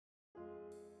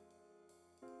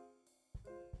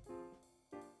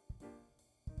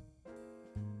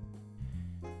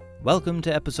Welcome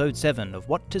to episode 7 of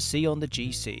What to See on the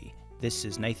GC. This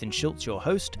is Nathan Schultz, your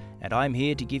host, and I'm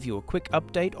here to give you a quick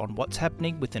update on what's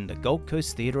happening within the Gold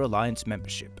Coast Theatre Alliance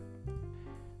membership.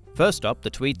 First up,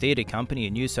 the Tweed Theatre Company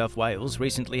in New South Wales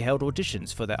recently held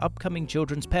auditions for their upcoming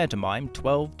children's pantomime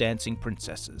 12 Dancing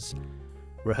Princesses.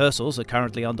 Rehearsals are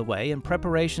currently underway and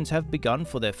preparations have begun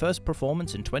for their first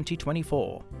performance in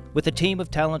 2024. With a team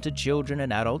of talented children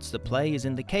and adults, the play is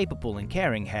in the capable and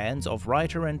caring hands of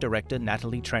writer and director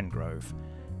Natalie Trengrove.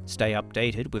 Stay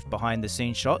updated with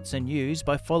behind-the-scenes shots and news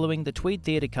by following the Tweed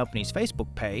Theatre Company's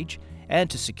Facebook page, and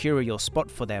to secure your spot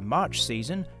for their March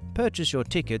season, purchase your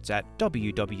tickets at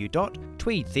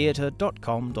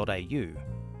www.tweedtheatre.com.au.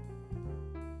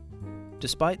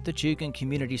 Despite the Tugun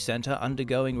Community Centre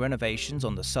undergoing renovations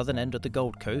on the southern end of the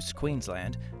Gold Coast,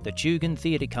 Queensland, the Tugun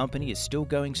Theatre Company is still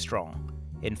going strong.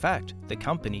 In fact, the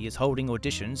company is holding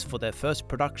auditions for their first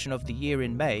production of the year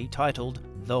in May, titled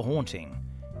The Haunting.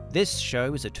 This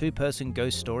show is a two-person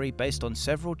ghost story based on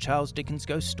several Charles Dickens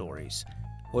ghost stories.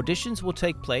 Auditions will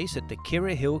take place at the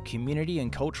Kira Hill Community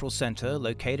and Cultural Centre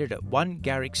located at 1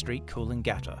 Garrick Street,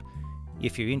 Coolangatta.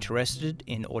 If you're interested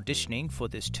in auditioning for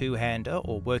this two-hander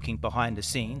or working behind the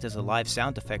scenes as a live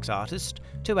sound effects artist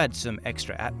to add some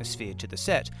extra atmosphere to the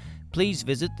set, please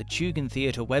visit the Tugun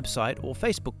Theatre website or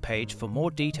Facebook page for more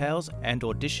details and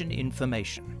audition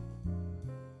information.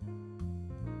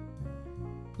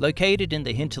 Located in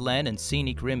the hinterland and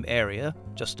scenic rim area,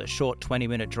 just a short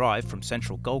 20-minute drive from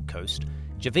central Gold Coast,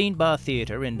 Javine Bar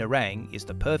Theatre in Nerang is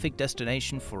the perfect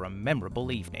destination for a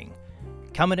memorable evening.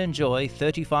 Come and enjoy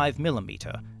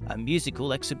 35mm, a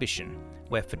musical exhibition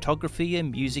where photography and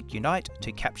music unite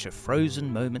to capture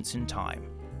frozen moments in time.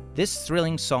 This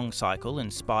thrilling song cycle,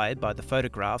 inspired by the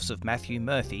photographs of Matthew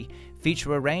Murphy,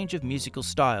 feature a range of musical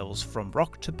styles from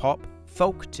rock to pop,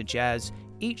 folk to jazz,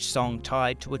 each song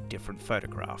tied to a different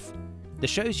photograph. The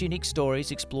show's unique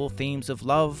stories explore themes of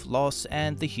love, loss,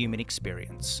 and the human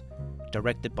experience.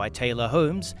 Directed by Taylor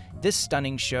Holmes, this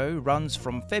stunning show runs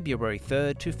from February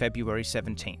 3rd to February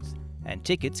 17th, and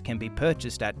tickets can be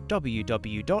purchased at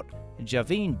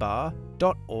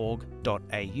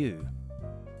www.javinebar.org.au.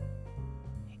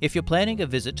 If you're planning a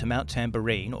visit to Mount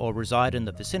Tamborine or reside in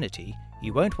the vicinity,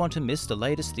 you won't want to miss the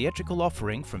latest theatrical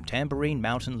offering from Tamborine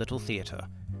Mountain Little Theatre.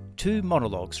 2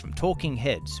 monologues from Talking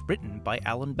Heads, written by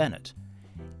Alan Bennett.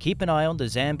 Keep an eye on the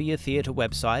Zambia Theatre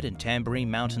website and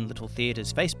Tamborine Mountain Little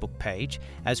Theatre's Facebook page,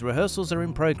 as rehearsals are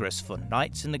in progress for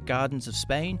Nights in the Gardens of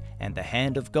Spain and The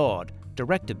Hand of God,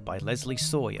 directed by Leslie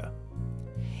Sawyer.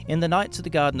 In The Nights of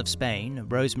the Garden of Spain,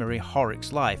 Rosemary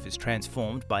Horrocks' life is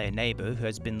transformed by a neighbour who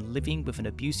has been living with an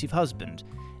abusive husband.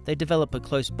 They develop a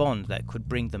close bond that could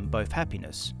bring them both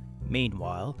happiness.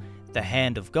 Meanwhile, The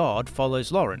Hand of God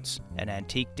follows Lawrence, an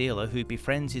antique dealer who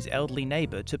befriends his elderly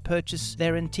neighbour to purchase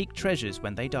their antique treasures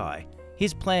when they die.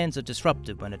 His plans are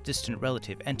disrupted when a distant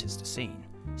relative enters the scene.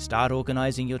 Start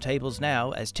organising your tables now,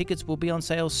 as tickets will be on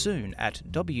sale soon at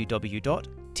www.tmlt.com.au.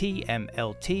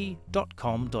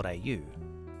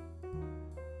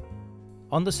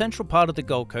 On the central part of the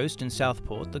Gold Coast in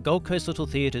Southport, the Gold Coast Little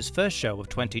Theatre's first show of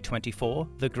 2024,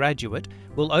 The Graduate,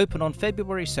 will open on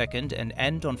February 2nd and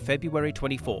end on February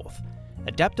 24th.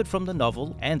 Adapted from the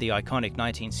novel and the iconic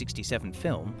 1967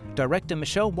 film, director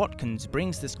Michelle Watkins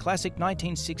brings this classic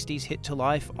 1960s hit to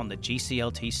life on the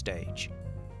GCLT stage.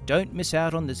 Don't miss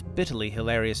out on this bitterly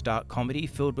hilarious dark comedy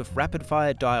filled with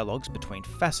rapid-fire dialogues between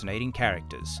fascinating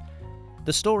characters.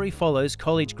 The story follows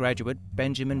college graduate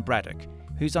Benjamin Braddock,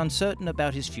 who's uncertain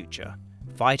about his future.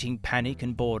 Fighting panic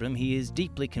and boredom, he is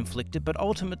deeply conflicted but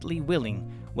ultimately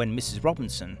willing when Mrs.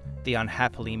 Robinson, the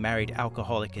unhappily married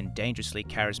alcoholic and dangerously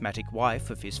charismatic wife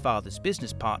of his father's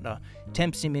business partner,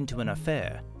 tempts him into an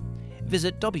affair.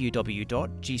 Visit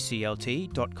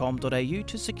www.gclt.com.au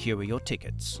to secure your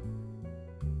tickets.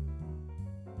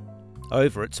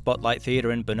 Over at Spotlight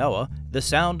Theatre in Benoa, The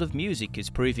Sound of Music is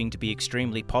proving to be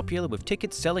extremely popular, with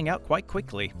tickets selling out quite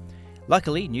quickly.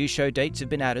 Luckily, new show dates have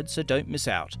been added, so don't miss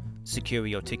out. Secure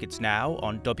your tickets now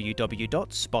on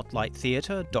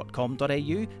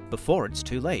www.spotlighttheatre.com.au before it's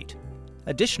too late.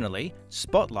 Additionally,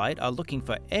 Spotlight are looking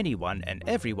for anyone and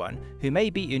everyone who may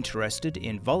be interested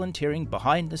in volunteering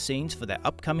behind the scenes for their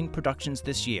upcoming productions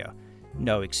this year.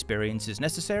 No experience is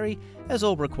necessary, as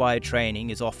all required training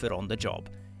is offered on the job.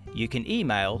 You can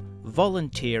email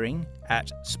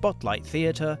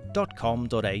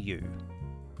volunteering@spotlighttheatre.com.au.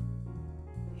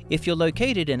 If you're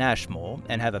located in Ashmore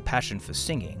and have a passion for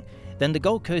singing, then the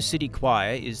Gold Coast City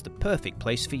Choir is the perfect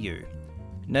place for you.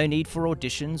 No need for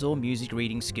auditions or music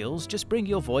reading skills, just bring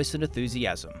your voice and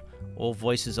enthusiasm. All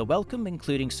voices are welcome,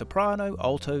 including soprano,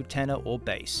 alto, tenor or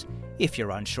bass. If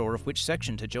you're unsure of which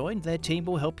section to join, their team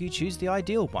will help you choose the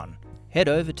ideal one. Head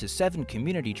over to 7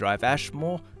 Community Drive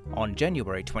Ashmore on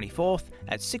January 24th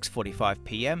at 6:45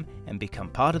 p.m. and become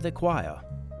part of the choir.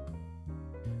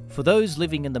 For those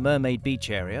living in the Mermaid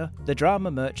Beach area, the Drama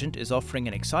Merchant is offering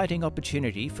an exciting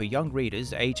opportunity for young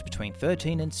readers aged between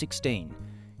 13 and 16.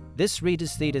 This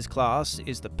Readers Theatres class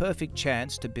is the perfect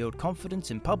chance to build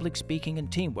confidence in public speaking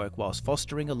and teamwork whilst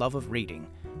fostering a love of reading.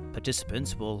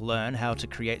 Participants will learn how to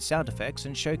create sound effects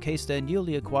and showcase their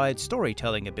newly acquired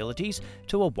storytelling abilities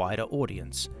to a wider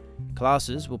audience.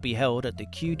 Classes will be held at the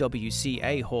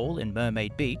QWCA Hall in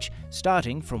Mermaid Beach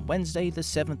starting from Wednesday the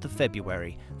 7th of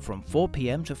February from 4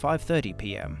 p.m. to 5:30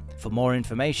 p.m. For more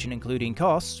information including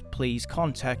costs, please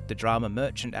contact the Drama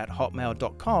Merchant at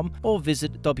hotmail.com or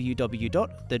visit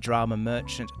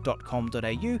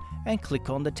www.thedramamerchant.com.au and click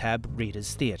on the tab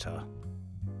Readers Theatre.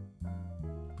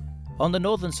 On the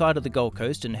northern side of the Gold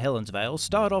Coast in Helensvale,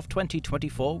 start off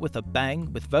 2024 with a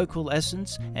bang with Vocal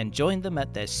Essence and join them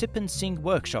at their Sip and Sing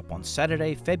workshop on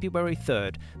Saturday, February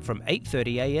 3rd from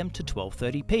 8:30am to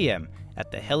 12:30pm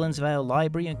at the Helensvale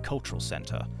Library and Cultural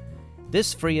Centre.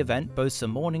 This free event boasts a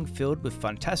morning filled with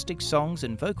fantastic songs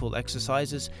and vocal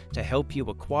exercises to help you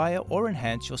acquire or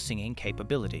enhance your singing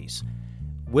capabilities.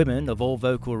 Women of all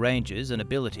vocal ranges and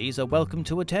abilities are welcome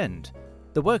to attend.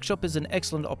 The workshop is an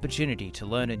excellent opportunity to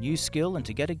learn a new skill and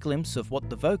to get a glimpse of what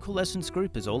the Vocal Essence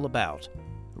Group is all about.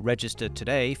 Register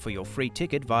today for your free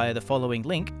ticket via the following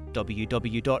link,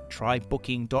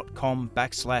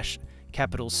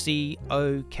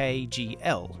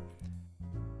 www.trybooking.com/COKGL.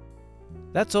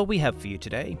 That's all we have for you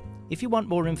today. If you want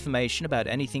more information about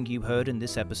anything you heard in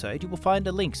this episode, you will find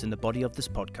the links in the body of this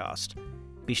podcast.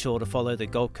 Be sure to follow the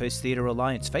Gold Coast Theatre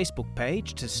Alliance Facebook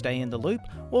page to stay in the loop,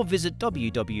 or visit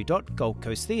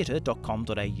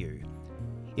www.goldcoasttheatre.com.au.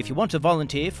 If you want to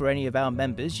volunteer for any of our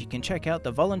members, you can check out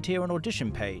the volunteer and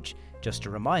audition page. Just a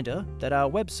reminder that our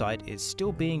website is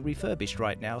still being refurbished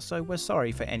right now, so we're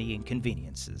sorry for any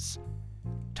inconveniences.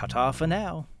 Ta-ta for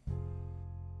now!